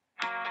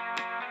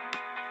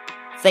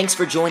Thanks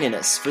for joining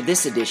us for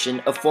this edition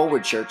of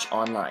Forward Church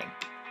Online.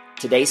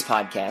 Today's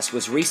podcast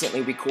was recently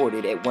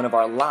recorded at one of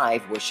our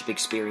live worship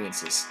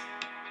experiences.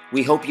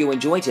 We hope you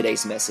enjoy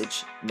today's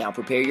message. Now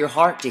prepare your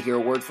heart to hear a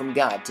word from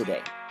God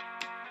today.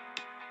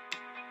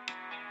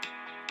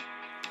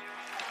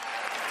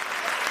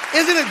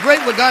 Isn't it great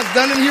what God's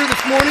done in here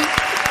this morning?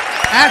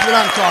 That's what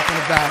I'm talking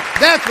about.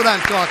 That's what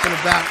I'm talking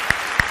about.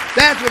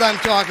 That's what I'm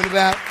talking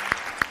about.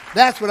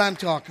 That's what I'm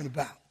talking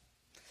about.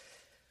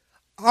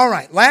 All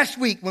right, last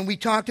week when we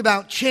talked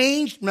about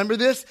changed, remember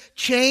this?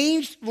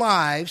 Changed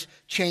lives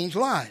change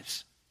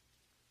lives.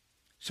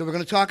 So we're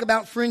going to talk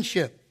about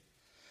friendship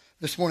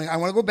this morning. I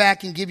want to go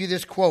back and give you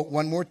this quote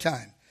one more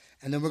time.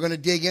 And then we're going to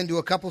dig into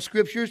a couple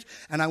scriptures.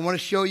 And I want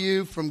to show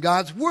you from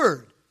God's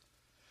Word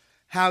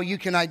how you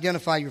can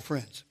identify your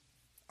friends.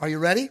 Are you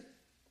ready?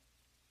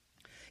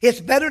 It's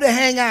better to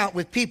hang out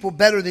with people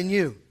better than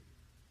you.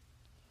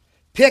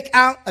 Pick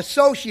out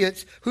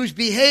associates whose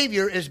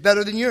behavior is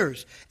better than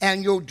yours,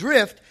 and you'll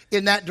drift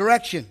in that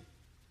direction.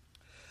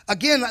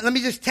 Again, let me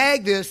just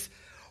tag this.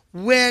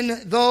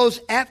 When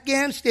those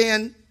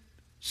Afghanistan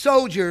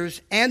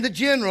soldiers and the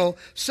general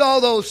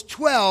saw those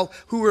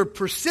 12 who were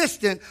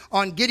persistent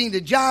on getting the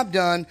job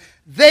done,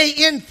 they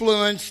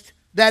influenced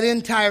that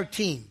entire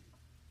team.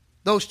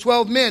 Those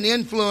 12 men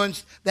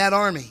influenced that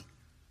army,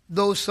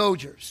 those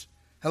soldiers.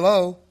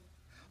 Hello?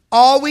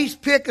 Always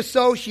pick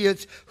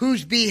associates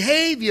whose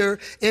behavior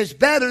is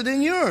better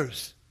than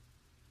yours.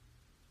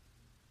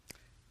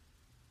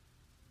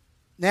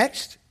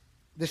 Next,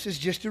 this is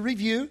just a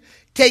review.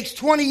 Takes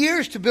 20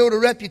 years to build a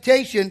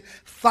reputation,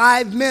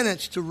 5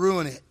 minutes to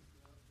ruin it.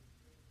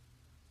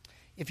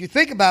 If you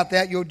think about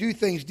that, you'll do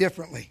things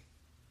differently.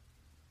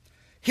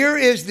 Here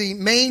is the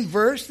main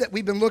verse that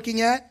we've been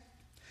looking at.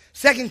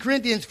 2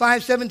 Corinthians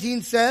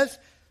 5:17 says,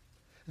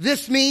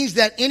 this means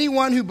that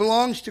anyone who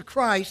belongs to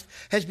Christ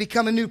has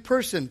become a new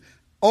person.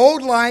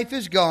 Old life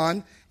is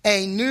gone.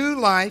 A new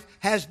life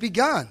has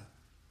begun.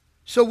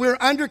 So we're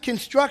under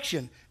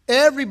construction.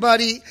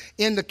 Everybody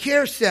in the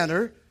care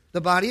center,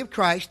 the body of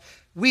Christ,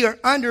 we are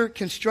under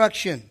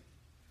construction.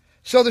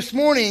 So this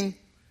morning,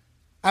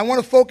 I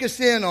want to focus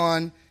in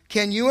on,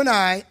 can you and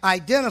I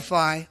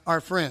identify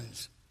our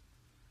friends?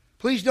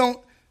 Please don't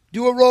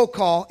do a roll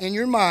call in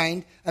your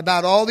mind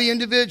about all the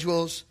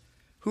individuals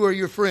who are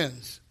your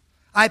friends.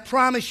 I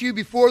promise you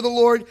before the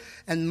Lord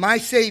and my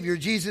Savior,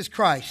 Jesus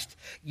Christ,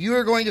 you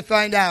are going to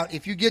find out,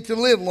 if you get to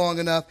live long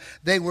enough,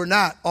 they were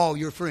not all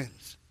your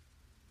friends.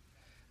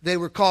 They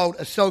were called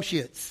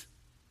associates,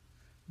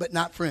 but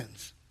not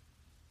friends.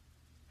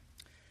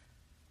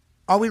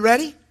 Are we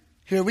ready?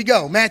 Here we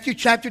go. Matthew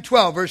chapter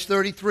 12, verse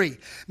 33.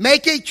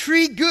 Make a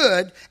tree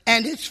good,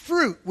 and its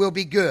fruit will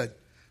be good.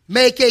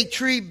 Make a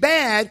tree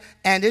bad,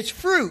 and its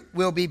fruit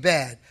will be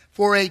bad.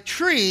 For a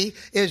tree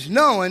is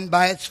known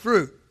by its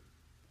fruit.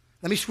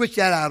 Let me switch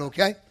that out,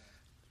 okay?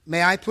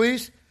 May I,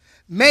 please?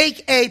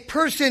 Make a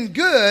person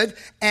good,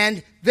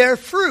 and their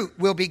fruit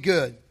will be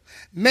good.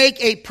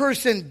 Make a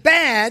person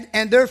bad,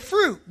 and their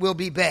fruit will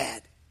be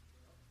bad.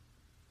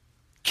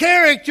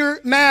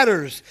 Character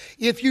matters.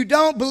 If you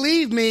don't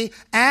believe me,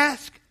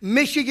 ask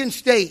Michigan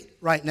State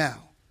right now.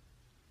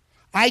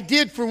 I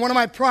did for one of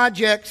my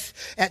projects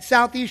at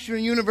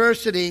Southeastern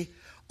University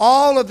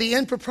all of the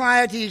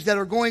improprieties that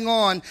are going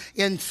on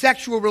in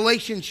sexual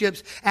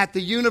relationships at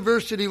the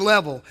university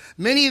level.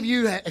 Many of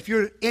you, if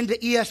you're into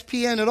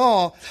ESPN at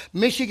all,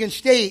 Michigan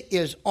State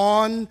is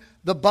on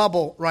the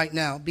bubble right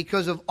now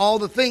because of all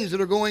the things that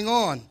are going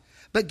on.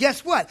 But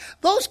guess what?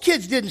 Those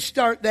kids didn't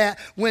start that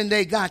when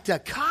they got to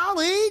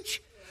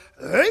college.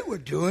 They were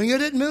doing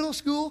it at middle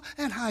school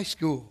and high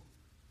school.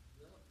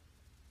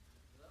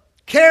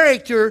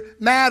 Character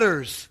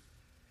matters.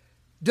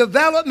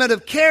 Development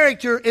of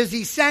character is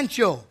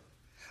essential.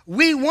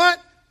 We want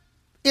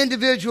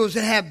individuals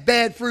that have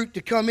bad fruit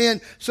to come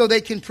in so they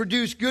can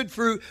produce good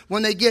fruit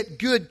when they get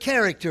good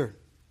character.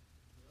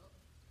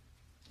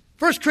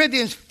 1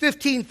 Corinthians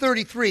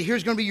 15:33.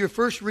 Here's going to be your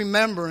first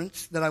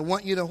remembrance that I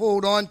want you to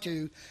hold on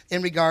to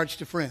in regards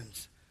to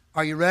friends.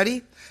 Are you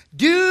ready?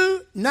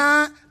 Do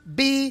not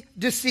be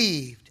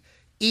deceived.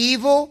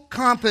 Evil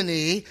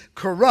company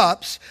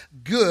corrupts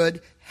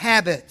good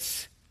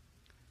habits.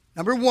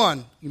 Number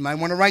one, you might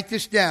want to write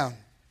this down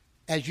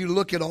as you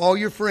look at all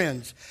your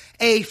friends.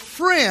 A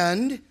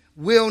friend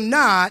will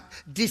not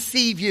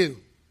deceive you.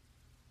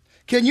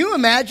 Can you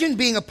imagine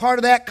being a part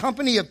of that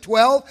company of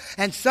 12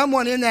 and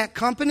someone in that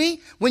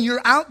company when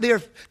you're out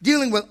there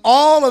dealing with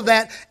all of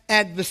that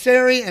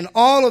adversary and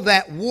all of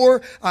that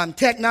war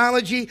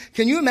technology?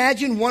 Can you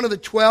imagine one of the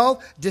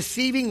 12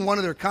 deceiving one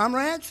of their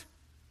comrades?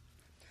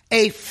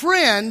 A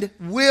friend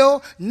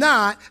will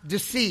not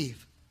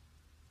deceive.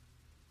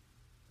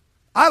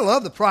 I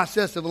love the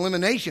process of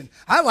elimination.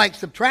 I like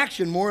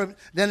subtraction more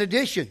than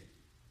addition.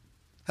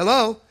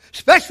 Hello?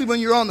 Especially when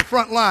you're on the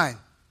front line.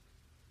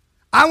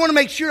 I want to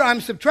make sure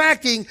I'm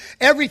subtracting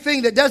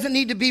everything that doesn't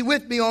need to be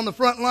with me on the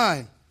front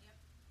line.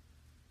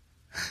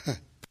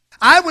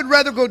 I would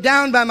rather go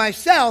down by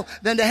myself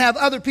than to have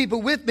other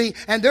people with me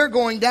and they're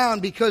going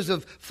down because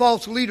of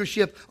false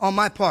leadership on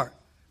my part.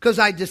 because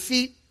I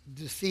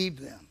deceived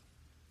them.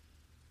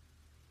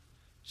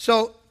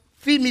 So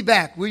feed me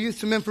back, will you,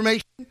 some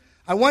information?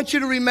 I want you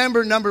to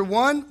remember, number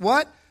one,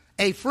 what?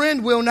 A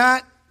friend will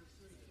not.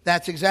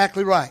 That's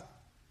exactly right.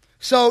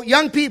 So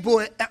young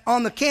people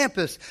on the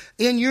campus,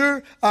 in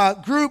your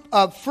group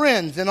of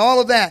friends and all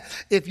of that,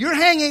 if you're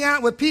hanging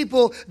out with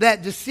people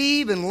that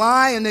deceive and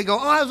lie and they go,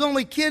 oh, I was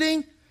only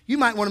kidding, you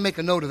might want to make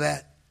a note of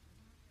that.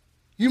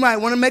 You might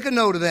want to make a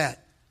note of that.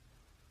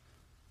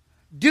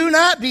 Do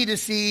not be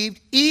deceived.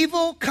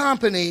 Evil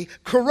company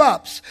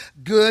corrupts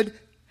good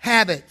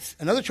habits.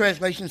 Another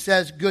translation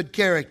says good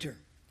character.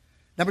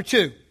 Number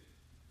 2.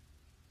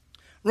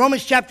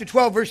 Romans chapter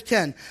 12, verse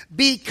 10.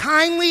 Be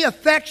kindly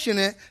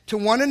affectionate to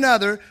one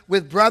another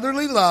with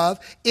brotherly love,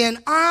 in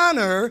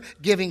honor,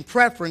 giving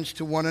preference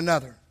to one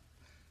another.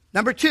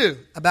 Number 2,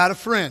 about a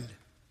friend.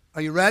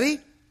 Are you ready?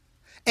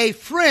 A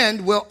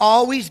friend will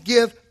always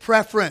give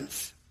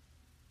preference.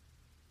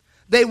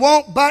 They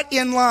won't butt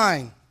in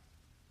line.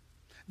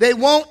 They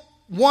won't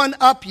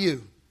one-up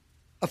you,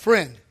 a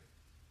friend.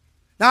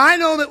 Now, I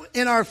know that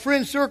in our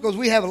friend circles,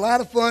 we have a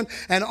lot of fun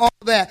and all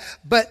that,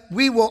 but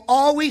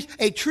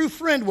a true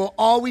friend will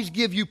always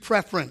give you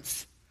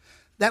preference.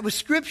 That was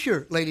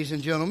Scripture, ladies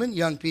and gentlemen,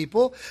 young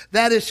people.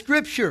 That is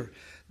Scripture,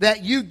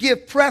 that you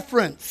give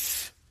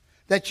preference.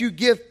 That you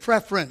give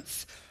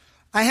preference.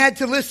 I had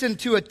to listen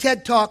to a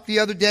TED Talk the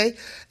other day,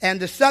 and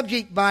the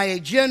subject by a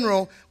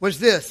general was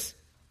this: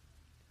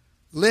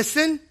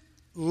 listen,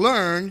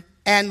 learn,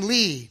 and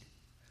lead.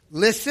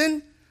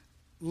 Listen,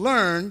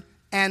 learn,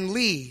 and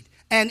lead.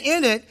 And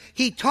in it,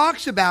 he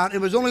talks about,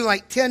 it was only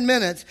like 10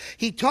 minutes,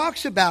 he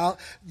talks about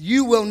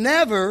you will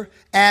never,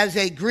 as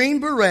a Green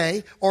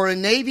Beret or a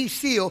Navy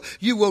SEAL,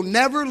 you will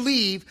never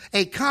leave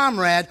a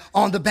comrade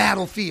on the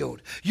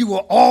battlefield. You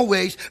will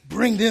always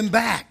bring them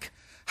back.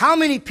 How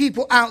many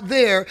people out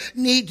there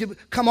need to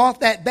come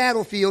off that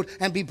battlefield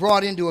and be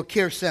brought into a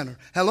care center?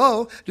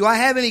 Hello? Do I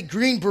have any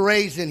Green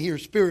Berets in here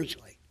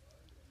spiritually?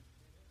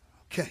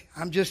 Okay,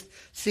 I'm just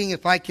seeing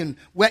if I can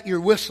wet your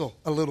whistle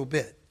a little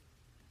bit.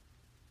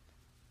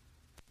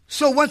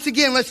 So once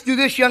again, let's do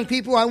this, young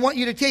people. I want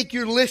you to take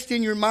your list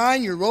in your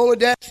mind, your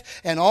Rolodex,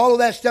 and all of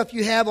that stuff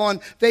you have on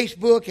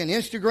Facebook and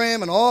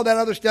Instagram and all that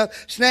other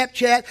stuff,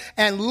 Snapchat,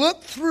 and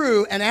look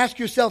through and ask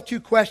yourself 2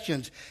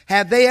 questions.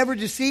 Have they ever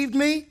deceived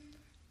me?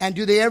 And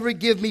do they ever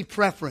give me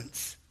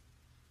preference?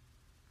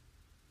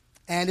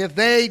 And if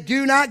they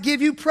do not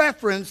give you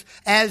preference,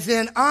 as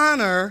in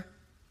honor,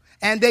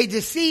 and they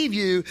deceive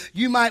you,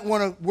 you might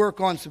want to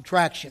work on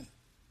subtraction.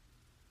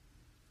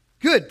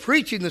 Good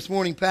preaching this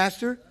morning,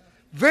 Pastor.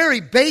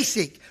 Very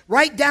basic,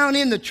 right down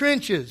in the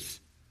trenches.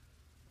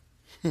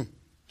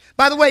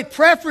 By the way,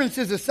 preference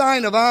is a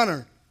sign of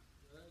honor.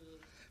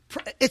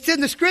 It's in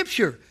the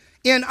Scripture.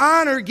 In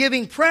honor,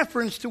 giving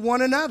preference to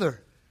one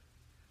another.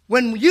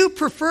 When you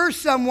prefer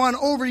someone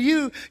over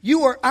you,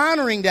 you are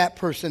honoring that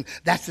person.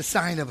 That's a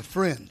sign of a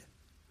friend.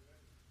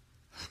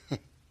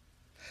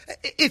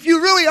 If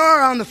you really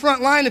are on the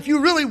front line, if you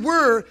really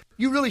were,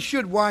 you really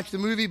should watch the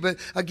movie. But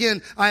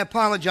again, I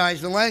apologize.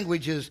 The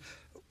language is,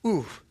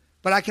 oof.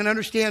 But I can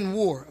understand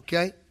war,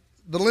 okay?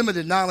 The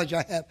limited knowledge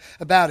I have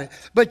about it.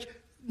 But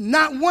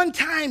not one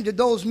time did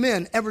those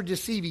men ever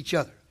deceive each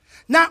other.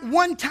 Not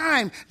one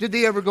time did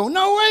they ever go,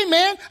 no way,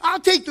 man, I'll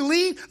take the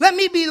lead. Let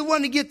me be the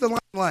one to get the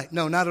limelight.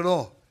 No, not at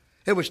all.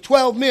 It was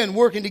 12 men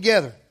working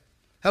together.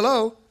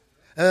 Hello?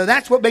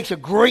 That's what makes a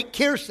great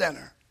care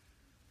center.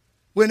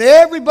 When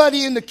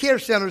everybody in the care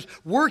centers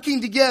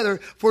working together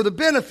for the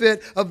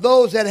benefit of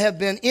those that have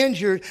been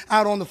injured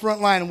out on the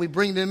front line, and we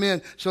bring them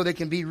in so they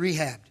can be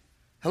rehabbed.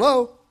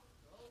 Hello?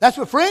 That's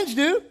what friends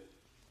do.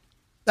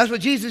 That's what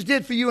Jesus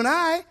did for you and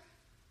I.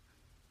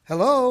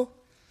 Hello?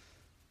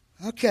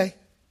 Okay.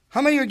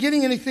 How many are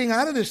getting anything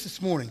out of this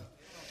morning?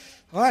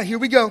 All right, here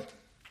we go.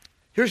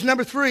 Here's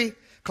number 3,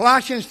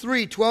 Colossians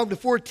 3, 12 to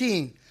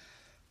 14.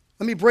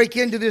 Let me break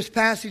into this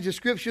passage of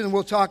Scripture and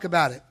we'll talk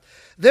about it.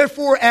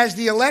 Therefore, as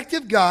the elect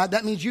of God,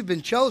 that means you've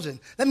been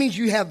chosen. That means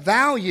you have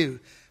value.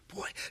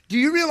 Boy, do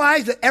you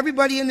realize that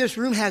everybody in this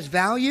room has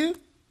value?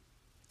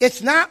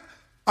 It's not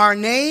our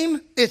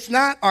name, it's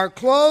not our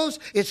clothes,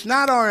 it's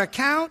not our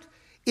account.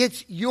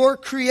 It's your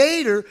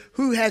Creator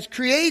who has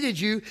created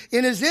you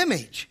in His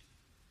image.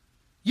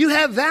 You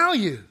have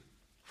value.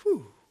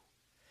 Whew.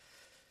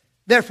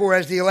 Therefore,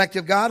 as the elect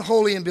of God,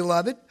 holy and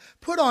beloved,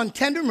 put on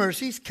tender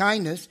mercies,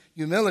 kindness,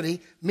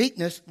 humility,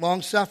 meekness,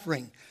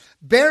 long-suffering,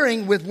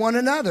 bearing with one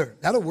another.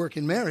 That'll work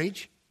in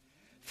marriage.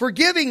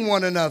 Forgiving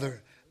one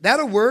another.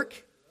 That'll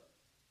work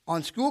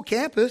on school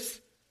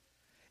campus.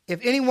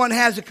 If anyone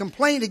has a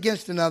complaint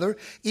against another,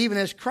 even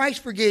as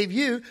Christ forgave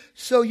you,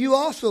 so you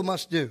also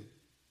must do.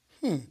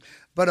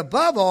 But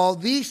above all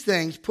these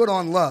things, put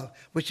on love,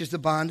 which is the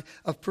bond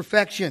of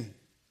perfection.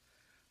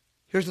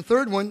 Here's the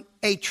third one.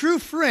 A true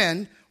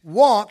friend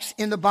walks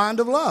in the bond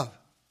of love.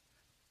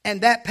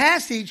 And that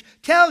passage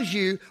tells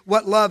you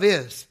what love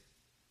is.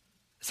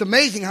 It's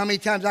amazing how many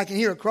times I can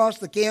hear across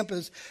the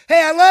campus,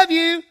 hey, I love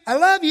you. I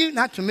love you.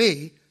 Not to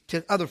me,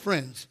 to other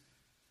friends.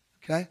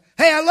 Okay?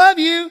 Hey, I love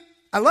you.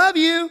 I love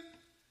you.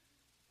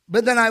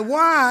 but then I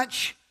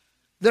watch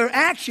their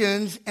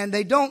actions and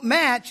they don't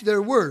match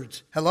their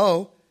words.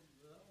 Hello?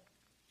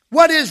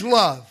 What is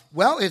love?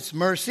 Well, it's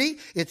mercy,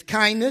 it's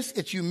kindness,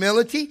 it's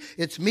humility,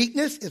 it's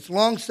meekness, it's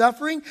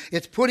long-suffering,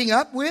 it's putting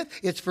up with,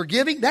 it's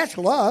forgiving. That's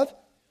love.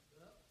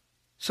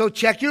 So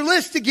check your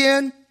list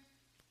again.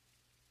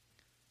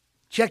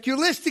 Check your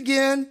list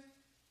again.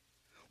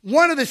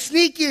 One of the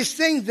sneakiest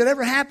things that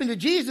ever happened to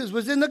Jesus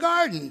was in the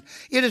garden.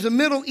 It is a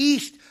Middle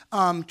East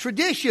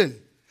tradition.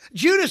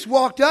 Judas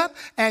walked up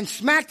and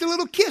smacked a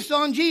little kiss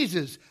on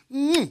Jesus.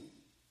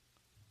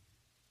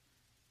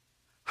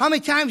 How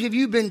many times have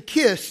you been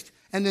kissed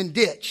and then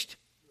ditched?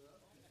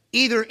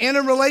 Either in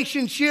a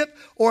relationship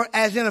or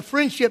as in a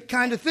friendship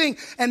kind of thing.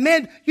 And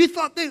man, you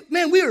thought,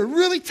 we were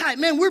really tight.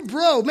 Man, we're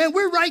bro. Man,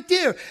 we're right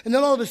there. And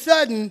then all of a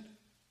sudden,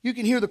 you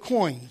can hear the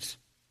coins.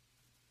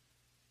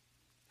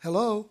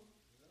 Hello?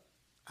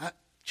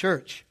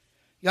 Church,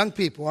 young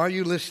people, are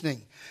you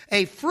listening?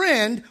 A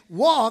friend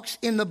walks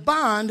in the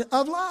bond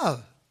of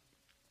love.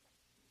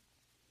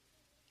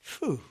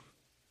 Whew.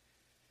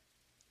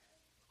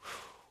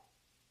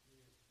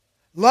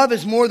 Love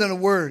is more than a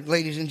word,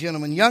 ladies and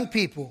gentlemen. Young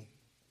people.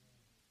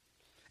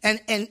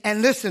 And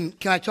listen,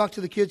 can I talk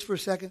to the kids for a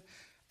second?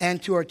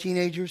 And to our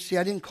teenagers? See,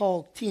 I didn't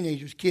call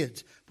teenagers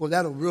kids. Boy,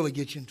 that'll really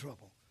get you in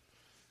trouble.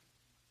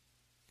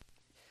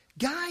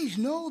 Guys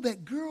know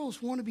that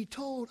girls want to be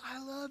told,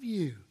 I love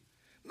you.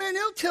 Man,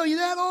 they'll tell you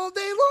that all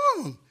day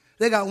long.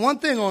 They got one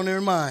thing on their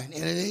mind,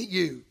 and it ain't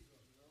you.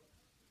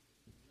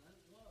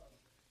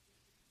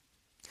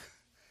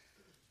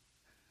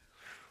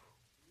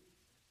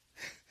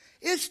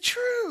 It's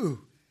true.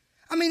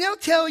 I mean, they'll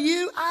tell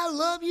you, I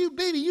love you,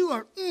 baby. You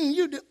are,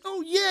 you do.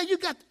 Oh, yeah, you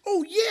got,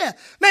 oh, yeah.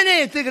 Man,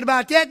 they ain't thinking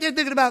about that. They're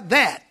thinking about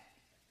that.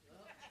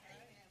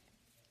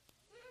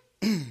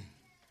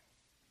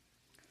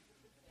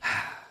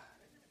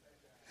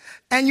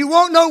 And you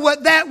won't know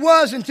what that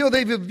was until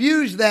they've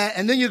abused that.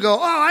 And then you go, oh,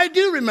 I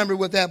do remember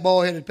what that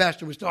bald-headed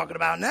pastor was talking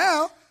about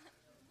now.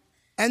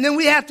 And then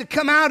we have to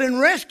come out and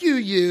rescue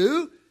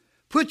you,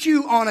 put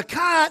you on a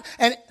cot,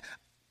 and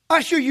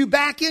usher you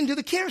back into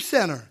the care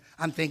center.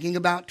 I'm thinking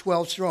about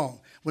 12 Strong,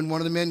 when one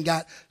of the men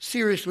got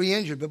seriously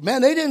injured. But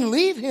man, they didn't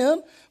leave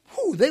him.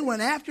 Whew, they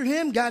went after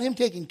him, got him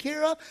taken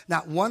care of.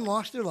 Not one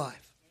lost their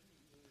life.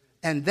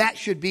 And that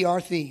should be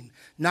our theme.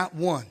 Not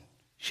one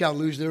shall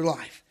lose their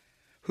life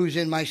who's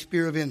in my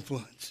sphere of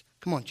influence.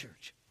 Come on,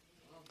 church.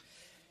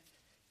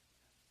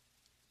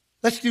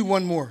 Let's do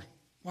one more.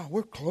 Wow,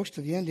 we're close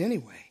to the end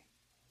anyway.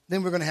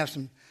 Then we're going to have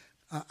some,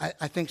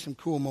 I think, some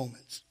cool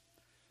moments.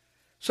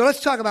 So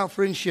let's talk about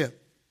friendship.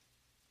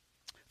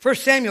 1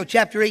 Samuel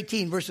chapter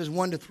 18, verses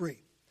 1 to 3.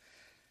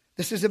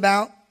 This is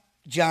about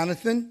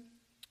Jonathan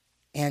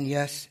and,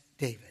 yes,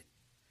 David.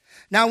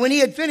 Now, when he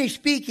had finished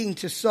speaking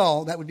to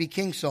Saul, that would be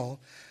King Saul,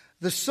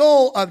 the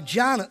soul of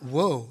Jonathan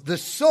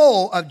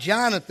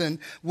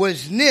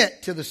was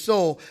knit to the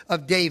soul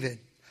of David.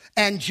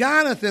 And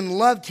Jonathan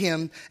loved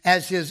him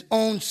as his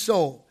own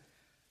soul.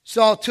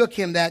 Saul took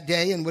him that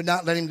day and would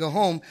not let him go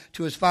home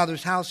to his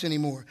father's house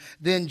anymore.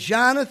 Then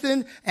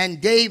Jonathan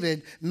and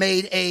David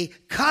made a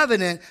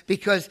covenant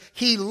because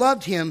he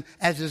loved him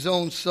as his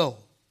own soul.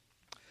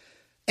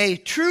 A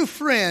true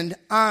friend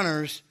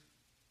honors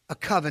a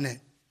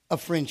covenant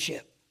of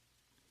friendship.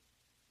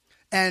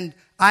 And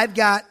I've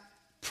got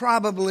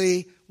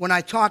probably, when I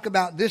talk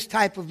about this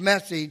type of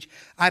message,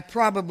 I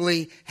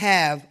probably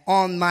have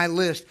on my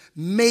list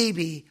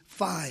maybe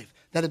 5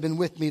 that have been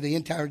with me the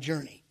entire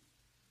journey.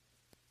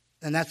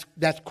 And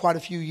that's quite a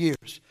few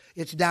years.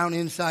 It's down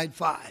inside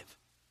 5.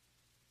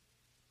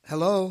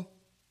 Hello?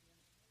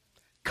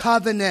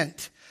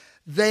 Covenant.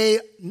 They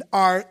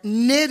are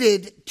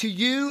knitted to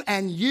you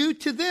and you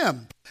to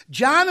them.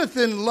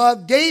 Jonathan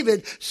loved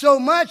David so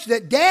much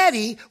that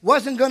Daddy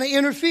wasn't going to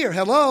interfere.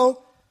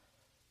 Hello?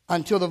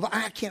 Until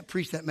I can't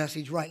preach that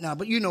message right now,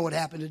 but you know what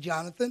happened to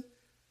Jonathan.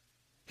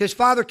 His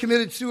father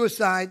committed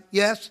suicide,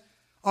 yes,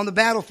 on the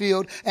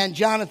battlefield, and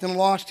Jonathan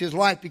lost his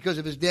life because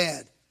of his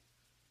dad.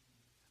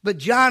 But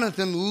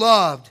Jonathan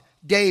loved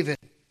David.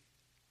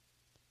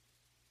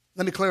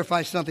 Let me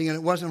clarify something, and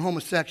it wasn't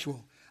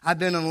homosexual. I've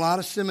been in a lot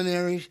of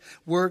seminaries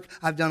work.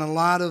 I've done a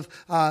lot of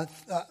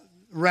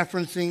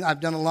referencing. I've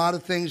done a lot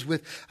of things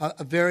with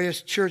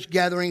various church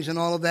gatherings and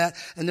all of that.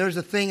 And there's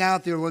a thing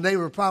out there where they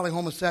were probably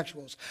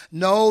homosexuals.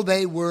 No,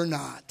 they were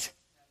not.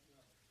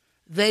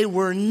 They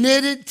were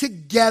knitted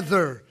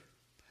together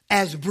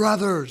as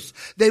brothers.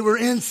 They were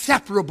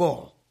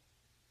inseparable.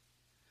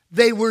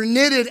 They were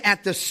knitted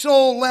at the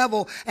soul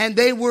level, and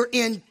they were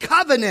in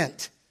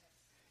covenant.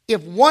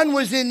 If one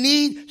was in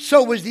need,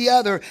 so was the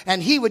other,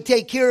 and he would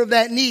take care of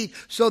that need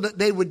so that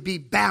they would be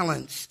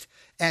balanced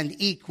and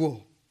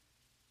equal.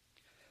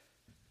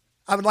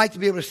 I would like to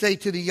be able to say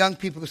to the young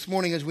people this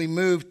morning as we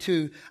move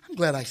to, I'm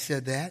glad I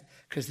said that,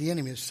 because the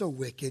enemy is so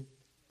wicked.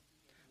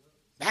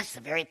 That's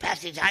the very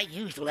passage I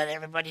used to let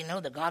everybody know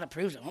that God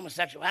approves of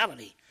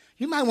homosexuality.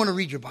 You might want to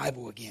read your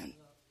Bible again.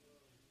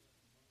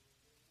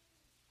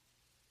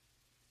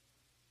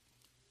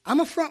 I'm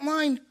a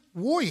frontline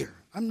warrior.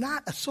 I'm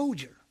not a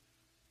soldier.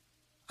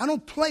 I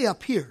don't play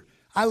up here.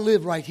 I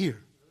live right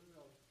here.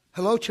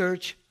 Hello,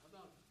 church.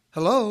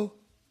 Hello.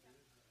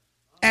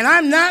 And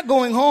I'm not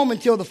going home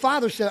until the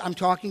Father said, I'm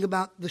talking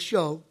about the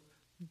show,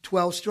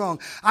 12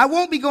 Strong. I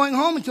won't be going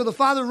home until the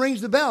Father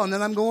rings the bell, and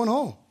then I'm going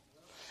home.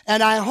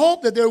 And I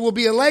hope that there will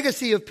be a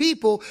legacy of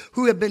people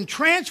who have been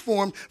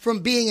transformed from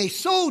being a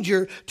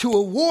soldier to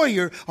a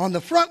warrior on the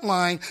front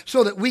line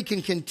so that we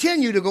can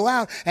continue to go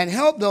out and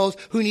help those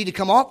who need to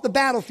come off the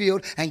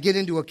battlefield and get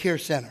into a care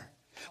center.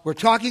 We're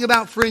talking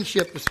about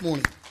friendship this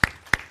morning.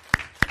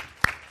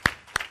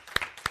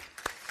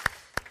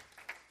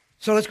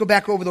 So let's go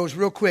back over those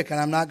real quick, and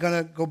I'm not going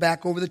to go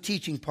back over the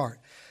teaching part.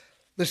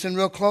 Listen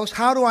real close.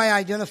 How do I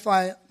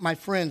identify my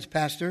friends,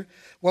 Pastor?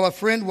 Well, a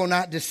friend will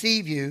not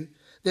deceive you.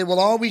 They will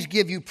always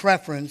give you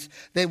preference.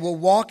 They will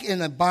walk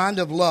in a bond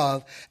of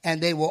love,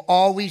 and they will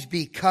always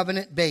be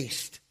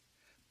covenant-based.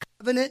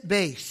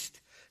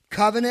 Covenant-based.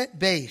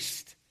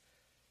 Covenant-based.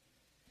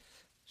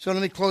 So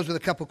let me close with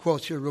a couple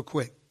quotes here real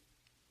quick.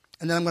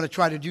 And then I'm going to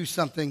try to do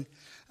something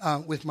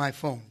with my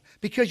phone.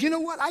 Because you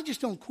know what? I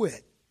just don't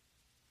quit.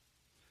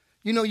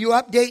 You know, you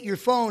update your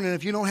phone, and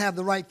if you don't have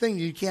the right thing,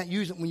 you can't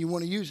use it when you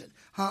want to use it.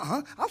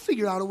 I'll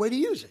figure out a way to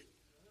use it.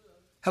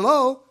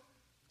 Hello?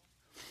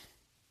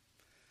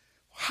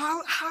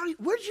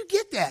 Where did you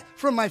get that?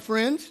 From my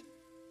friends.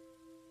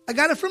 I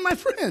got it from my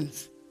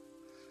friends.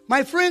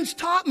 My friends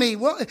taught me,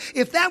 well,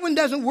 if that one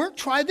doesn't work,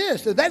 try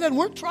this. If that doesn't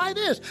work, try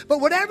this.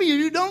 But whatever you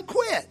do, don't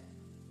quit.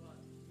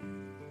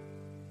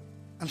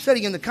 I'm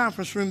sitting in the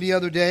conference room the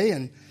other day,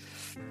 and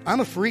I'm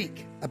a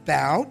freak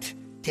about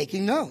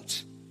taking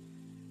notes.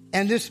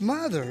 And this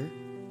mother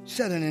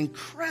said an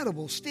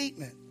incredible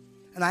statement.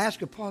 And I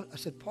asked her, I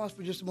said, pause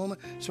for just a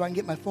moment so I can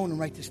get my phone and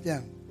write this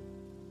down.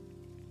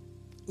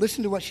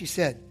 Listen to what she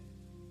said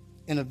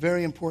in a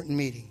very important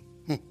meeting.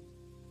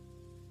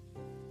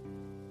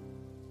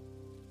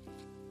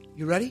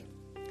 You ready?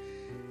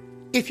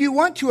 If you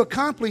want to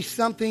accomplish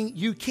something,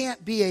 you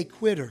can't be a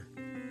quitter.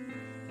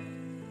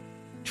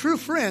 True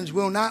friends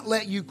will not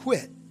let you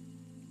quit.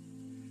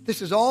 This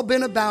has all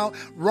been about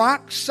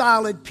rock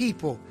solid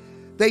people.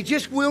 They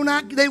just will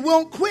not, they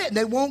won't quit.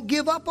 They won't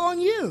give up on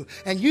you.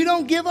 And you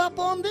don't give up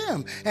on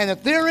them. And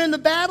if they're in the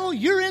battle,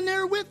 you're in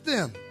there with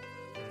them.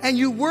 And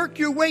you work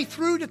your way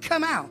through to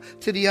come out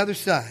to the other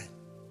side.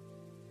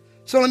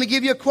 So let me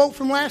give you a quote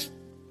from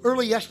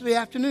early yesterday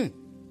afternoon.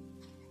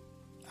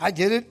 I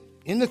did it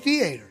in the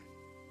theater.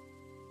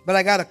 But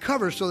I got a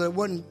cover so that it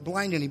wouldn't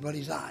blind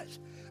anybody's eyes.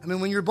 I mean,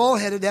 when you're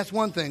bald-headed, that's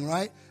one thing,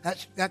 right?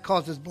 That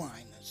causes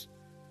blindness.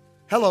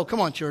 Hello,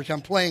 come on, church.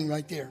 I'm playing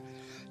right there.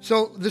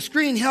 So the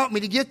screen helped me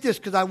to get this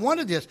because I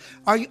wanted this.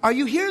 Are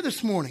you here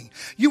this morning?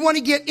 You want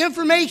to get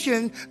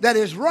information that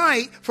is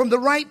right from the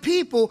right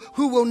people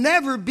who will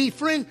never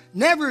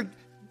never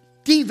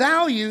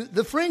devalue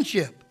the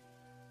friendship.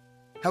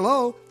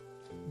 Hello?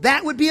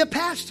 That would be a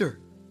pastor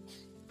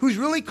who's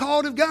really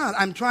called of God.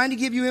 I'm trying to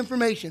give you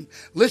information.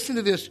 Listen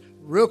to this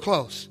real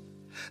close.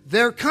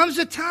 There comes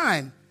a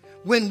time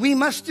when we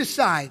must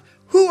decide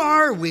who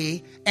are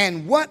we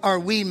and what are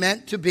we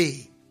meant to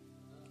be.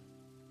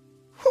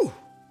 Whew.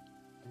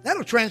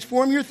 That'll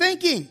transform your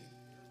thinking.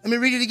 Let me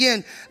read it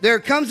again. There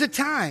comes a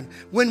time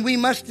when we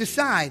must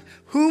decide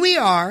who we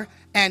are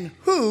and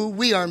who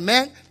we are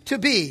meant to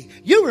be.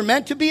 You were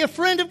meant to be a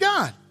friend of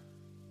God.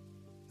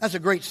 That's a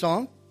great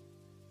song.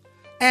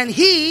 And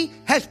He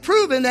has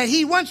proven that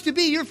He wants to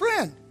be your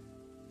friend.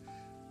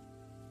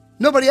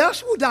 Nobody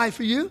else will die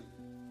for you.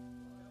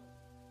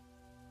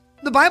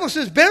 The Bible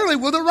says, barely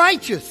will the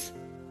righteous.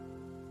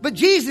 But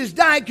Jesus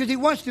died because He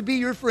wants to be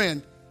your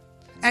friend.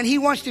 And He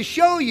wants to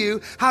show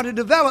you how to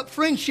develop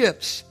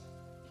friendships.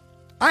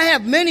 I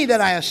have many that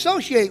I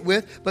associate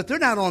with, but they're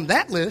not on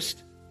that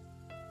list.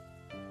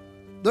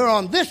 They're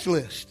on this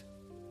list.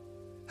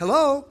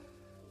 Hello?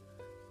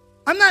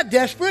 I'm not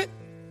desperate.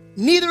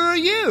 Neither are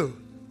you.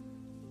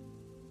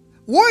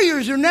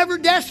 Warriors are never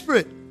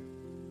desperate.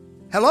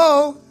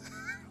 Hello?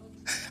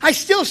 I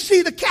still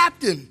see the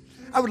captain.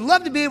 I would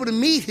love to be able to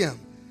meet him.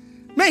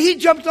 Man, he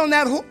jumped on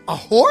that a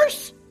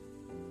horse?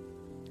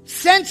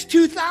 Since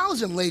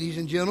 2000, ladies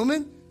and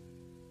gentlemen.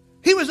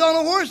 He was on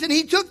a horse and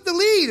he took the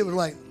lead. It was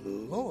like,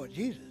 Lord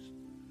Jesus.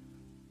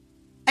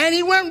 And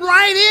he went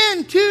right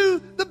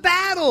into the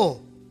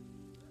battle.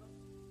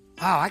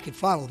 Wow, I could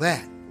follow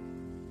that.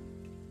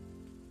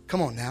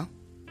 Come on now.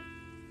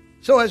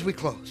 So as we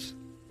close,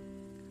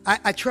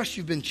 I trust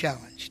you've been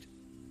challenged.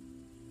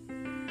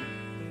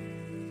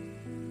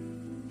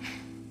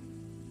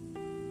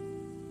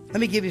 Let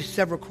me give you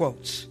several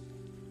quotes.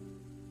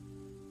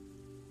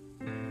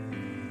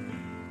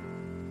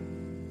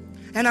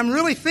 And I'm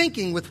really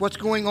thinking with what's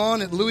going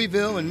on at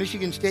Louisville and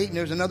Michigan State, and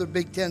there's another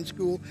Big Ten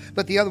school,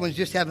 but the other ones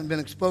just haven't been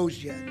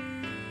exposed yet.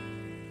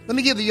 Let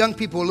me give the young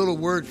people a little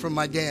word from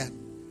my dad.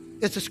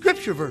 It's a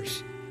scripture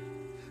verse.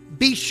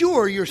 Be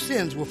sure your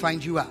sins will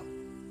find you out.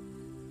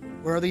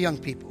 Where are the young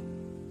people?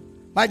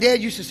 My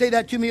dad used to say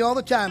that to me all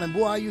the time, and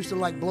boy, I used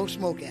to blow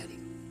smoke at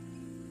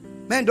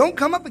him. Man, don't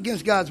come up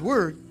against God's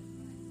word.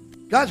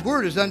 God's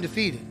word is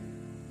undefeated.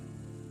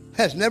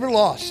 Has never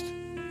lost.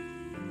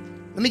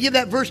 Let me give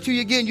that verse to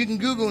you again. You can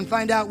Google and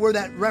find out where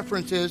that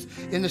reference is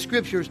in the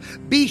scriptures.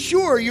 Be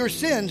sure your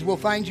sins will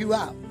find you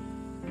out.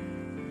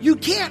 You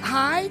can't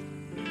hide.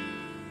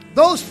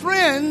 Those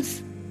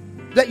friends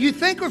that you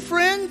think are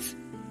friends,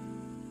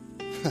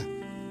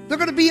 they're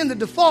going to be in the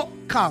default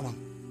column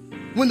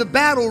when the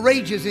battle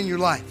rages in your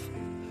life.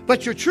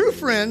 But your true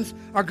friends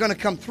are going to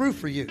come through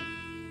for you.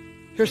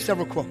 Here's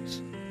several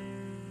quotes.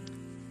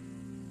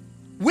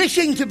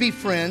 Wishing to be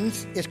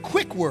friends is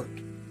quick work,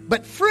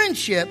 but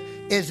friendship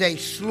is a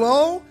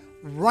slow,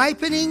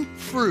 ripening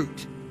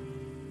fruit.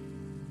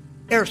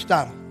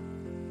 Aristotle.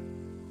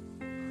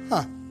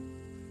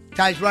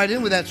 Ties right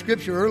in with that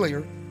scripture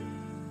earlier.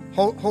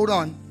 Hold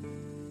on.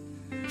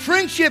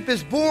 Friendship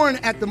is born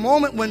at the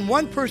moment when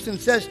one person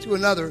says to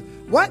another,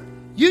 "What?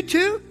 You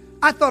too?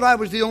 I thought I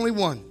was the only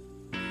one."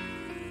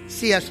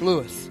 C.S.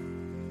 Lewis,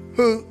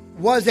 who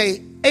was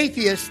an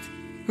atheist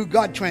who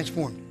God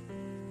transformed.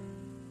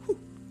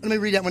 Let me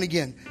read that one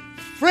again.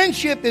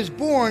 Friendship is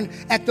born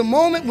at the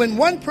moment when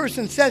one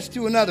person says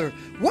to another,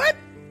 "What?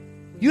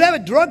 You have a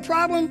drug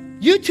problem?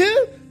 You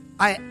too?"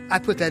 I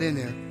put that in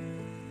there.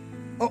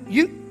 "Oh,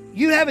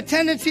 you have a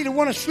tendency to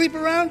want to sleep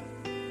around?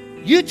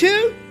 You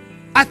too?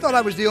 I thought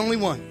I was the only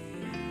one."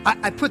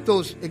 I put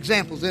those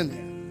examples in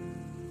there.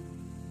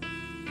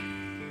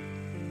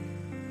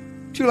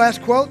 2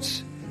 last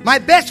quotes. My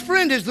best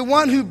friend is the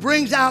one who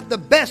brings out the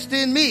best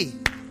in me.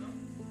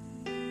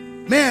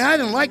 Man, I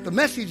didn't like the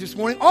message this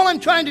morning. All I'm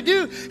trying to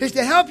do is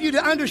to help you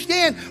to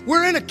understand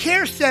we're in a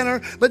care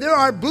center, but there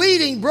are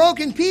bleeding,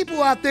 broken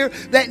people out there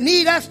that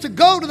need us to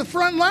go to the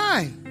front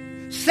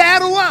line.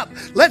 Saddle up.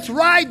 Let's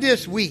ride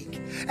this week.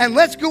 And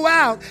let's go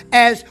out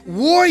as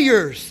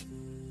warriors.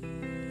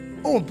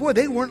 Oh, boy,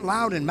 they weren't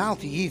loud and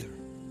mouthy either.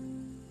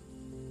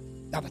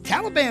 Now, the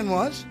Taliban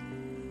was,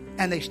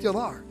 and they still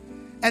are.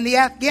 And the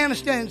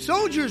Afghanistan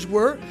soldiers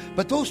were,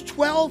 but those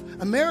 12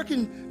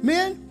 American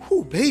men,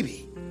 whoo,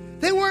 baby.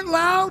 They weren't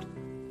loud.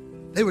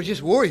 They were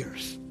just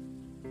warriors.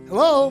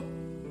 Hello?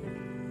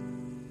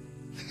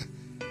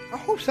 I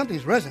hope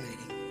something's resonating.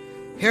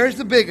 Here's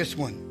the biggest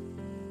one.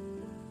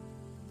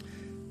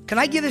 Can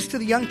I give this to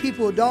the young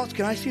people, adults?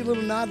 Can I see a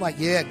little nod like,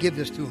 yeah, give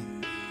this to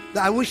them?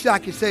 I wish I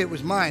could say it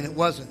was mine. It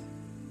wasn't.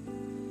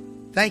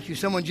 Thank you.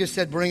 Someone just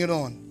said, bring it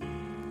on.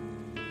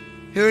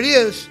 Here it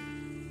is.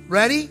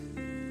 Ready?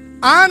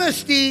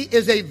 Honesty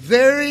is a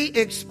very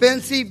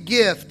expensive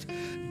gift.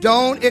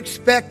 Don't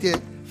expect it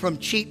from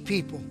cheap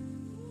people.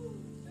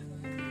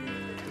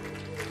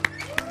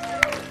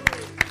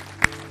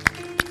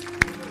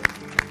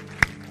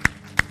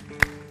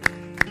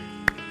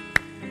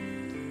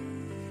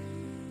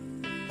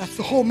 That's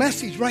the whole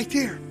message right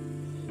there.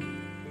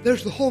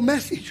 There's the whole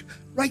message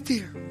right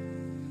there.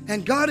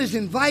 And God is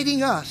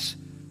inviting us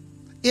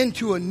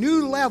into a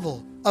new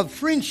level of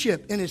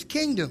friendship in His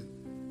kingdom.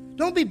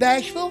 Don't be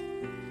bashful.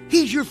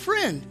 He's your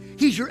friend.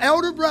 He's your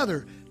elder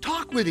brother.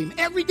 Talk with Him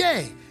every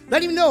day.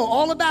 Let Him know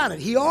all about it.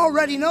 He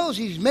already knows.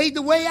 He's made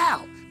the way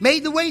out,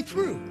 made the way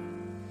through.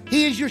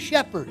 He is your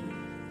shepherd.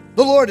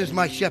 The Lord is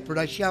my shepherd.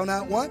 I shall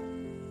not want.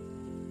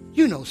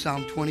 You know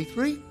Psalm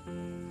 23.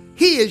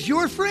 He is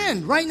your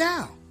friend right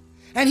now.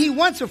 And He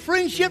wants a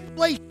friendship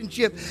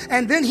relationship.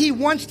 And then He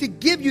wants to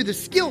give you the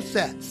skill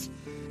sets.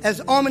 As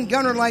Almond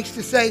Gunner likes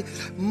to say,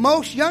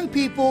 most young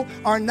people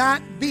are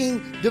not being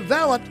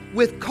developed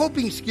with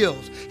coping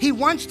skills. He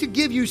wants to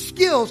give you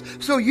skills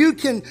so you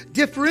can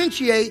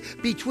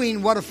differentiate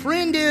between what a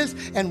friend is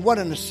and what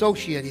an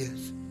associate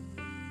is.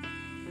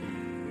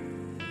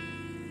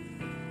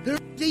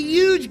 There's a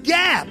huge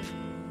gap.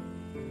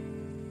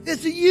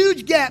 There's a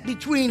huge gap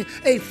between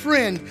a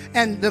friend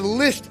and the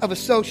list of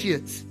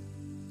associates.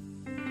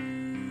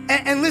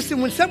 And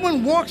listen, when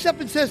someone walks up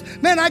and says,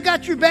 "Man, I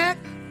got your back,"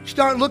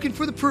 start looking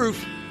for the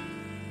proof.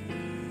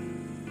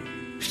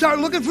 Start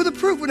looking for the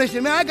proof when they say,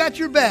 "Man, I got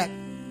your back."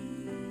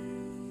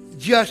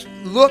 Just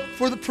look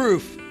for the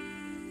proof.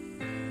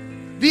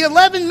 The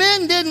 11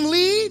 men didn't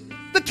lead.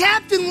 The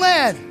captain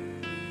led.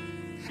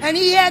 And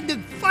he had to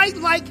fight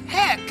like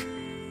heck.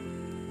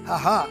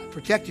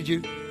 Protected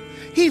you.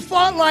 He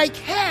fought like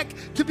heck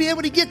to be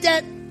able to get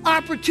that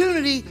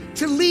opportunity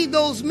to lead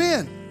those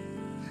men.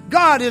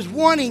 God is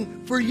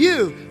wanting for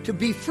you to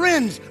be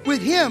friends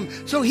with Him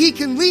so He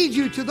can lead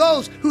you to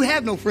those who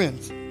have no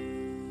friends.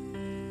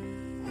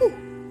 Whew.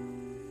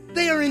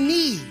 They are in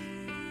need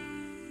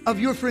of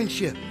your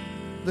friendship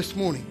this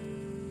morning.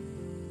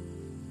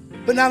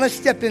 But now let's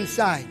step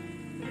inside.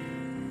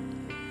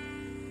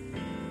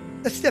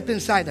 Let's step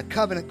inside the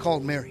covenant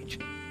called marriage.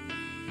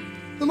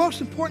 The most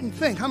important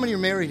thing, how many are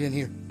married in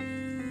here?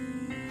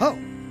 Oh.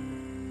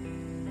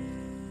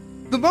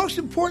 The most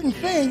important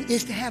thing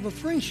is to have a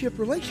friendship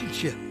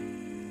relationship.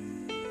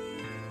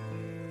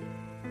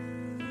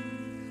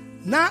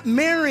 Not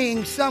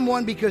marrying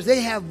someone because they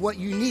have what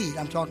you need.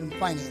 I'm talking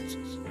finances.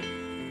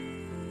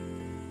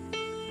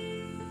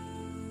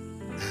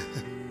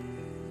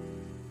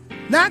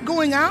 Not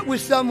going out with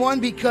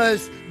someone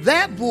because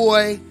that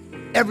boy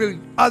every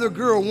other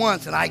girl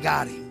wants and I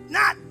got him.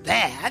 Not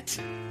that.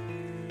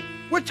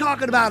 We're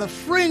talking about a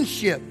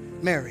friendship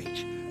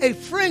marriage, a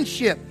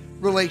friendship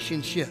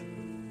relationship.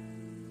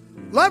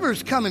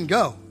 Lovers come and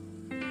go.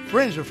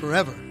 Friends are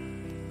forever.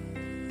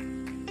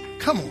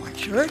 Come on,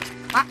 church.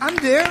 I'm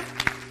there.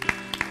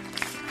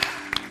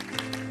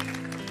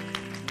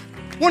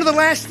 One of the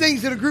last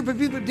things that a group of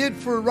people did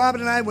for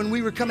Robin and I when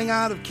we were coming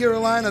out of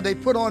Carolina, they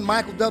put on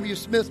Michael W.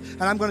 Smith,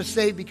 and I'm going to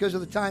say because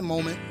of the time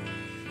moment.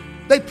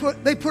 They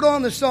put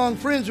on the song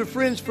Friends Are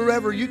Friends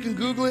Forever. You can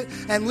Google it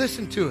and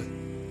listen to it.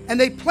 And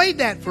they played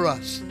that for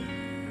us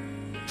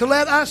to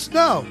let us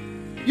know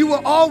you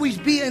will always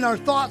be in our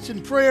thoughts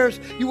and prayers.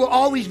 You will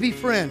always be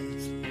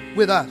friends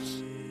with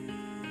us.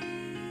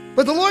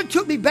 But the Lord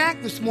took me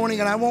back this morning,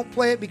 and I won't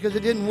play it because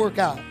it didn't work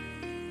out.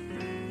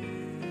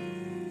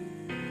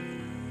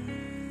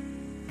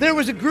 There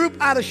was a group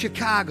out of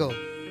Chicago,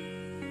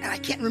 and I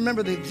can't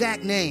remember the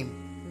exact name.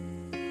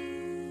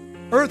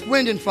 Earth,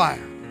 Wind, and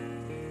Fire.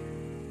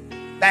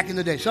 Back in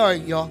the day. Sorry,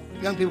 y'all.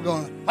 Young people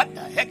going, What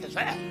the heck is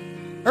that?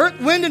 Earth,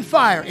 Wind, and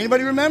Fire.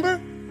 Anybody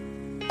remember?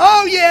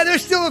 Oh, yeah,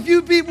 there's still a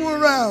few people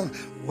around.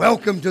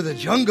 Welcome to the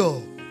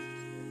jungle.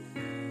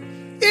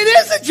 It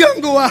is a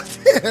jungle out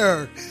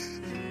there.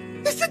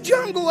 It's a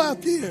jungle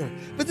out there.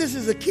 But this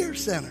is a care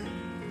center.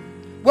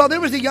 Well,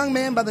 there was a young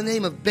man by the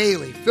name of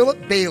Bailey,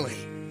 Philip Bailey,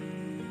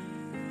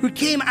 who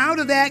came out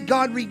of that.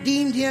 God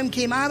redeemed him,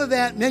 came out of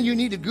that. Man, you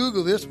need to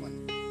Google this one.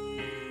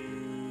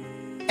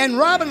 And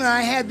Robin and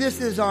I had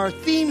this as our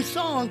theme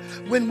song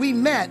when we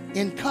met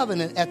in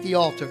Covenant at the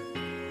altar.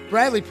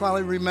 Bradley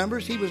probably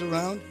remembers. He was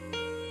around.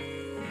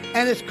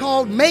 And it's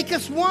called Make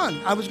Us One.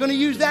 I was going to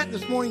use that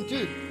this morning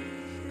too.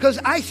 Because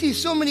I see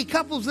so many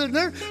couples that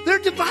they're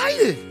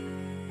divided.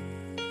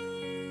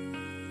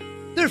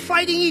 They're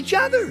fighting each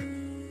other.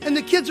 And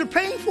the kids are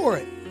paying for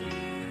it.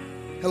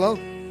 Hello?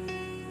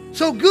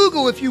 So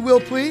Google, if you will,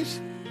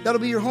 please.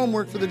 That'll be your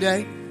homework for the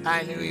day.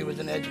 I knew he was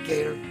an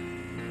educator.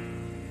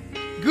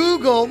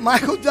 Google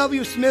Michael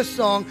W. Smith's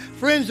song,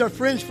 Friends Are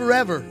Friends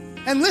Forever,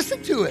 and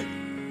listen to it.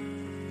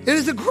 It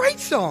is a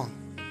great song.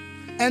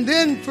 And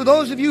then for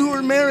those of you who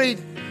are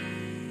married,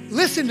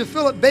 listen to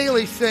Philip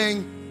Bailey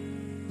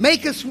sing,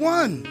 Make Us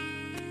One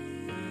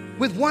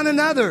with one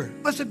another.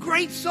 That's a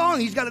great song.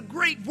 He's got a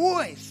great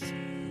voice.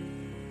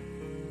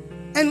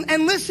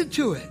 And listen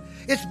to it.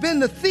 It's been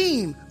the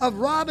theme of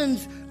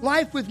Robin's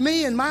life with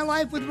me and my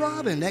life with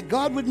Robin, that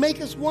God would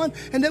make us one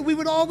and that we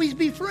would always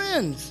be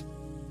friends.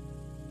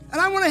 And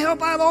I want to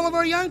help out all of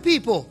our young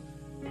people.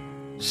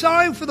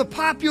 Sorry for the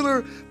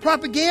popular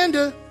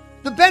propaganda.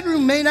 The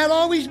bedroom may not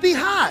always be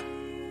hot,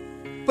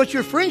 but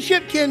your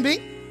friendship can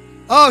be.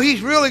 Oh,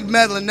 he's really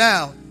meddling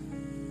now.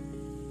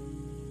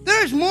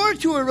 There's more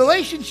to a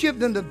relationship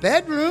than the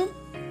bedroom,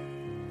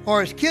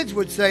 or as kids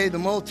would say, the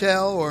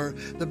motel or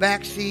the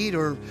back seat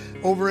or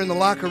over in the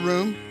locker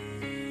room.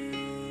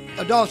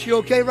 Adults, you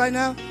okay right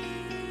now?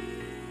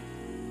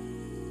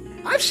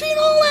 I've seen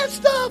all that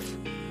stuff.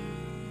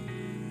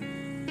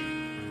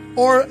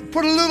 Or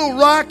put a little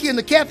rock in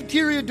the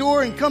cafeteria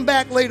door and come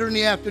back later in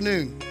the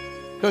afternoon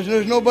because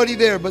there's nobody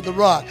there but the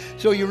rock.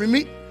 So you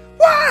meet.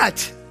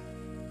 What?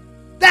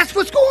 That's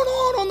what's going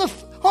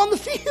on the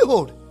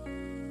field.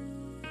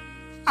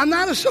 I'm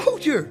not a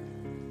soldier.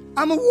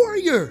 I'm a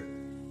warrior.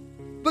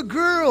 But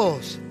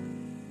girls,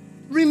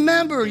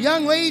 remember,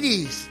 young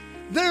ladies,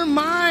 their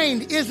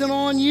mind isn't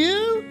on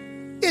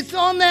you. It's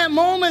on that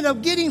moment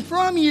of getting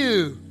from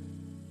you.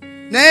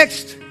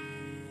 Next.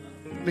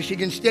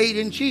 Michigan State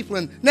in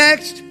Chiefland.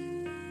 Next.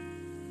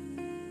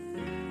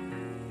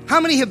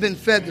 How many have been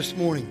fed this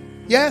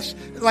morning? Yes?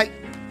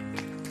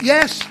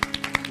 Yes?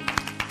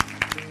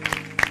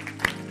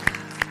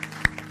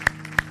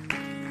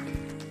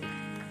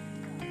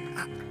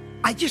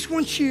 I just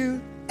want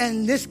you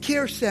and this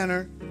care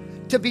center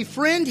to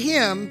befriend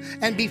him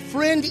and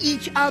befriend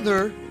each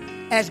other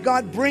as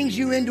God brings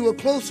you into a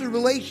closer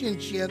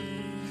relationship.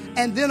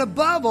 And then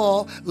above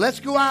all, let's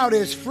go out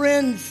as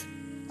friends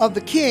of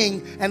the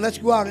King, and let's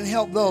go out and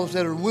help those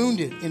that are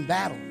wounded in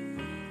battle.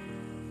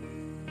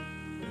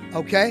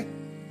 Okay?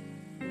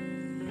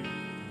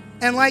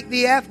 And like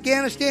the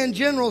Afghanistan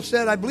general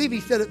said, I believe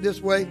he said it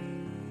this way.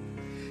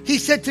 He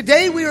said,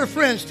 today we are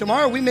friends,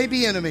 tomorrow we may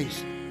be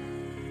enemies.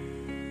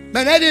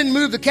 Man, that didn't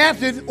move the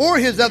captain or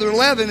his other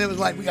 11. It was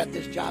like, we got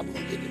this job, we're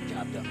going to get this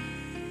job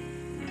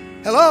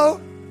done.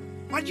 Hello?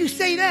 Why'd you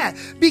say that?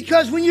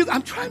 Because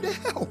I'm trying to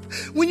help.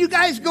 When you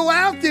guys go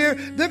out there,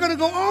 they're going to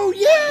go, oh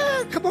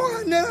yeah, come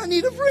on, now I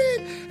need a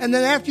friend. And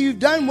then after you've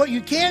done what you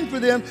can for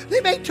them,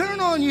 they may turn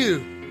on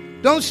you.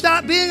 Don't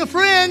stop being a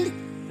friend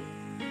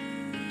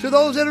to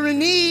those that are in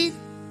need.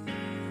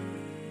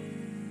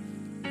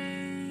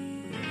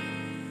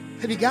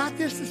 Have you got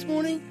this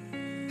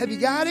morning? Have you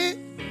got it?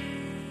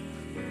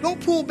 Don't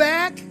pull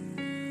back.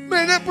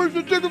 Man, that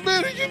person took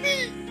advantage of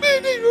me.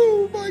 Man,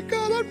 oh my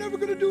God, I'm never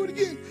going to do it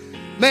again.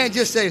 Man,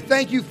 just say,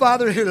 thank you,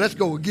 Father. Here, let's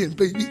go again,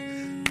 baby.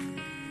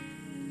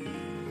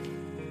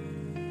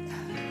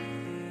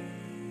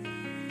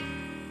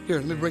 Here,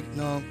 let me break it.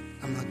 No,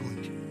 I'm not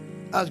going to.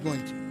 I was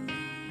going to.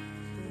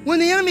 When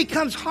the enemy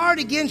comes hard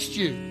against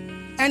you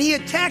and he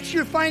attacks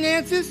your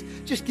finances,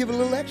 just give it a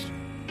little extra.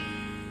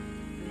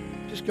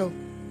 Just go.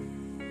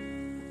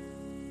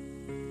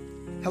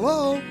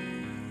 Hello?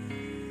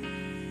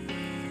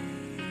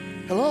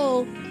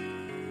 Hello?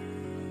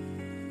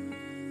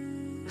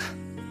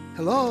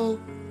 Hello?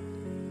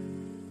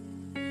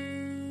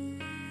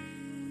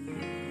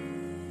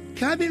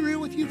 Can I be real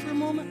with you for a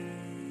moment?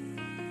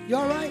 You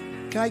all right?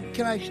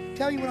 Can I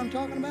tell you what I'm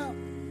talking about?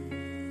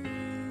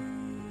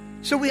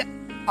 So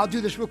I'll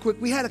do this real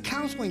quick. We had a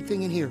counseling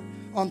thing in here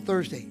on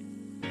Thursday.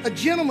 A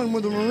gentleman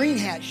with a Marine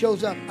hat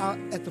shows up out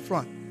at the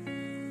front.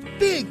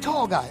 Big,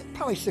 tall guy,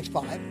 probably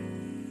 6'5".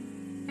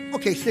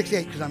 Okay,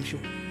 6'8", because I'm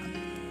short.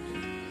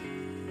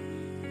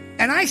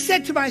 And I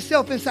said to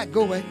myself inside,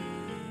 go away.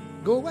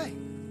 Go away.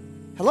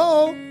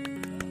 Hello?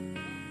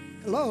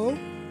 Hello?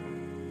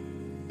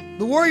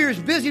 The warrior is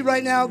busy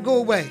right now. Go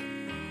away.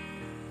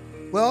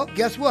 Well,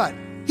 guess what?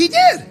 He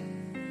did.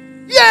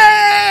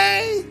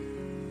 Yay!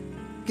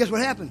 Guess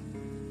what happened?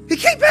 He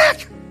came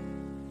back.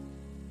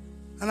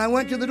 And I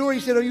went to the door.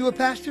 He said, are you a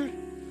pastor?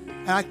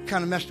 And I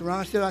kind of messed around.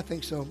 I said, I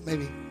think so,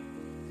 maybe.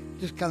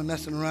 Just kind of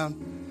messing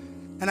around.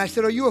 And I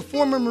said, are you a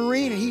former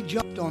Marine? And he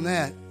jumped on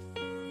that.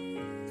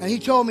 And he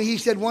told me, he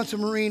said, once a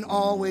Marine,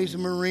 always a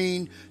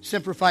Marine,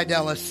 Semper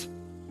Fidelis.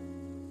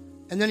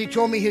 And then he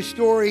told me his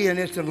story, and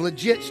it's a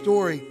legit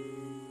story.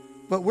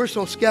 But we're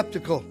so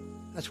skeptical.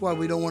 That's why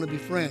we don't want to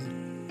befriend.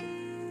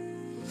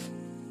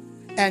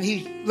 And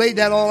he laid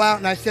that all out,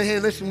 and I said, hey,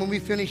 listen, when we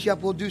finish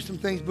up, we'll do some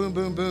things, boom,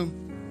 boom,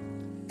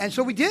 boom. And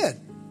so we did.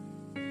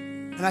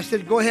 And I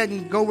said, go ahead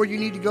and go where you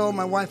need to go.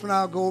 My wife and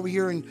I will go over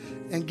here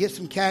and get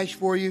some cash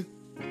for you.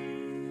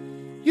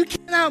 You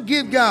can't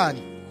outgive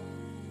God.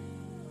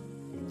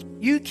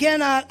 You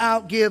cannot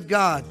outgive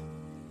God.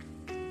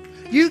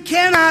 You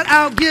cannot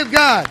outgive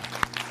God.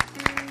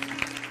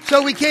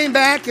 So we came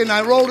back, and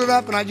I rolled it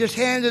up, and I just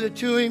handed it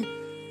to him.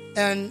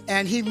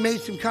 And he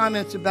made some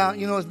comments about,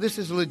 this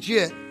is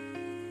legit.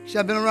 He said,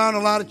 I've been around a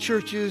lot of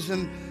churches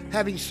and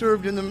having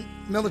served in the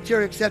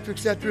military, et cetera,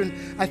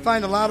 and I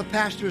find a lot of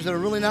pastors that are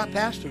really not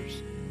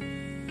pastors.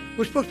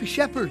 We're supposed to be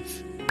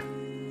shepherds.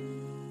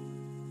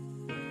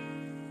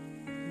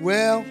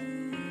 Well,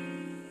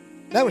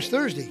 that was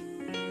Thursday.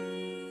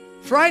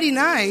 Friday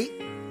night,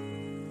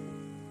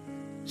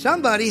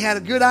 somebody had a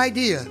good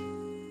idea.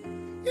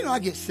 I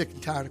get sick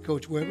and tired of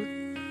Coach Weber.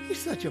 He's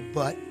such a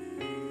butt.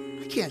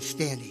 I can't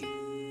stand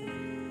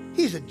him.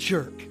 He's a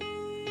jerk.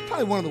 He's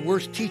probably one of the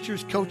worst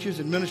teachers, coaches,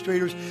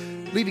 administrators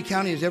Levy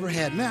County has ever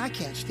had. Man, I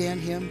can't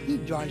stand him. He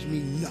drives me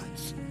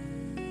nuts.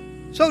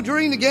 So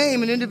during the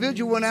game, an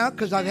individual went out,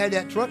 because I've had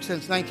that truck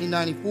since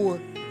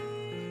 1994.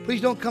 Please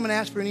don't come and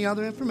ask for any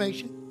other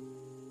information,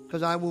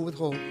 because I will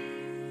withhold.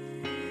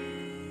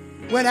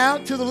 Went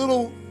out to the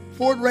little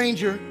Ford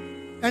Ranger,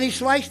 and he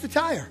sliced the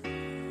tire.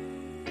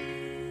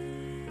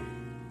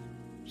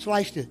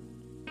 Sliced it.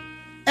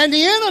 And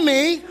the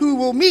enemy, who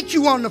will meet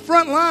you on the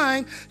front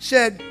line,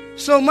 said,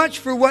 so much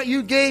for what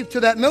you gave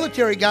to that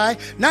military guy.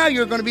 Now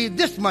you're going to be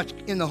this much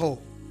in the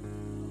hole.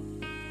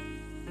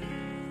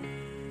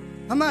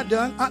 I'm not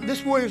done.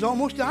 This warrior's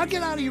almost done. I'll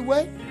get out of your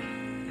way.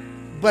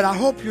 But I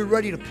hope you're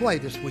ready to play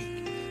this week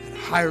at a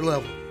higher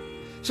level.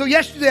 So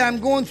yesterday I'm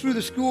going through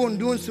the school and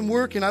doing some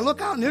work, and I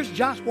look out, and there's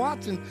Josh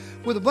Watson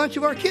with a bunch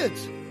of our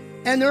kids.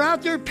 And they're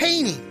out there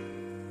painting,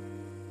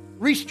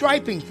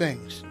 restriping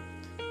things.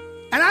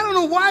 And I don't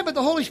know why, but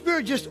the Holy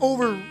Spirit just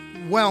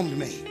overwhelmed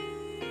me.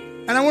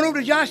 And I went over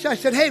to Josh. I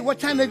said, hey, what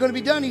time are they going to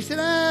be done? He said,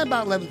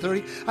 about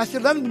 11:30. I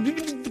said,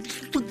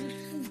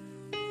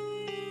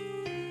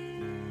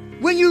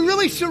 when you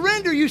really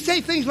surrender, you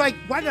say things like,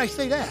 why did I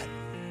say that?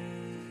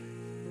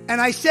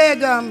 And I said,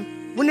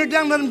 when they're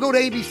done, let them go to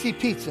ABC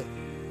Pizza.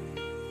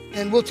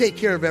 And we'll take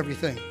care of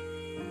everything.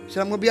 I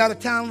said, I'm going to be out of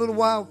town a little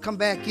while, come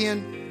back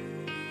in.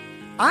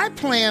 I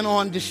plan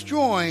on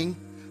destroying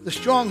the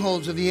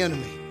strongholds of the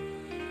enemy.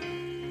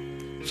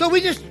 So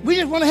we just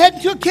went ahead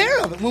and took care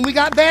of it when we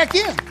got back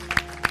in.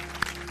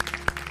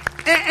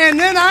 And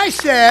then I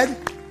said,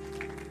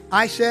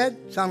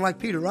 sound like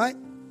Peter, right?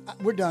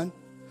 We're done.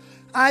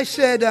 I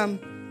said,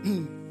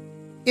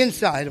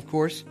 inside, of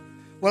course,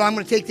 well, I'm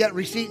going to take that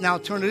receipt and I'll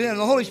turn it in. And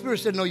the Holy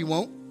Spirit said, no, you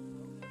won't.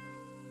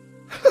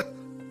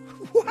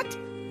 What?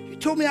 You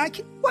told me I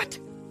can't? What?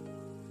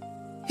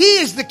 He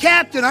is the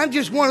captain. I'm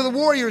just one of the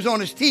warriors on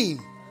his team.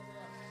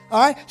 All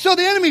right? So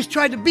the enemy's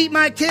tried to beat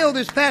my tail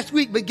this past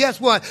week, but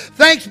guess what?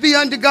 Thanks be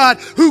unto God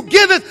who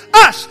giveth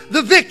us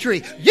the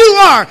victory. You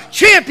are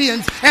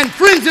champions and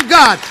friends of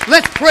God.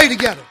 Let's pray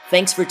together.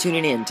 Thanks for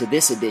tuning in to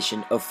this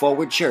edition of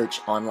Forward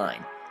Church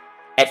Online.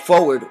 At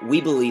Forward,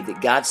 we believe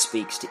that God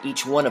speaks to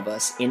each one of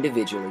us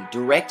individually,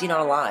 directing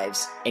our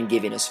lives and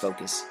giving us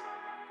focus.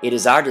 It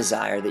is our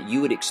desire that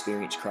you would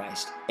experience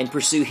Christ and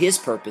pursue His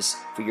purpose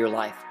for your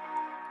life.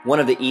 One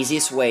of the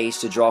easiest ways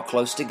to draw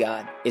close to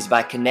God is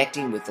by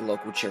connecting with the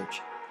local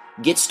church.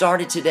 Get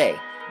started today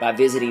by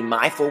visiting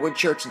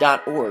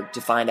myforwardchurch.org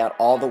to find out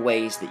all the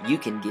ways that you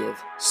can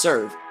give,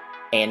 serve,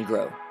 and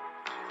grow.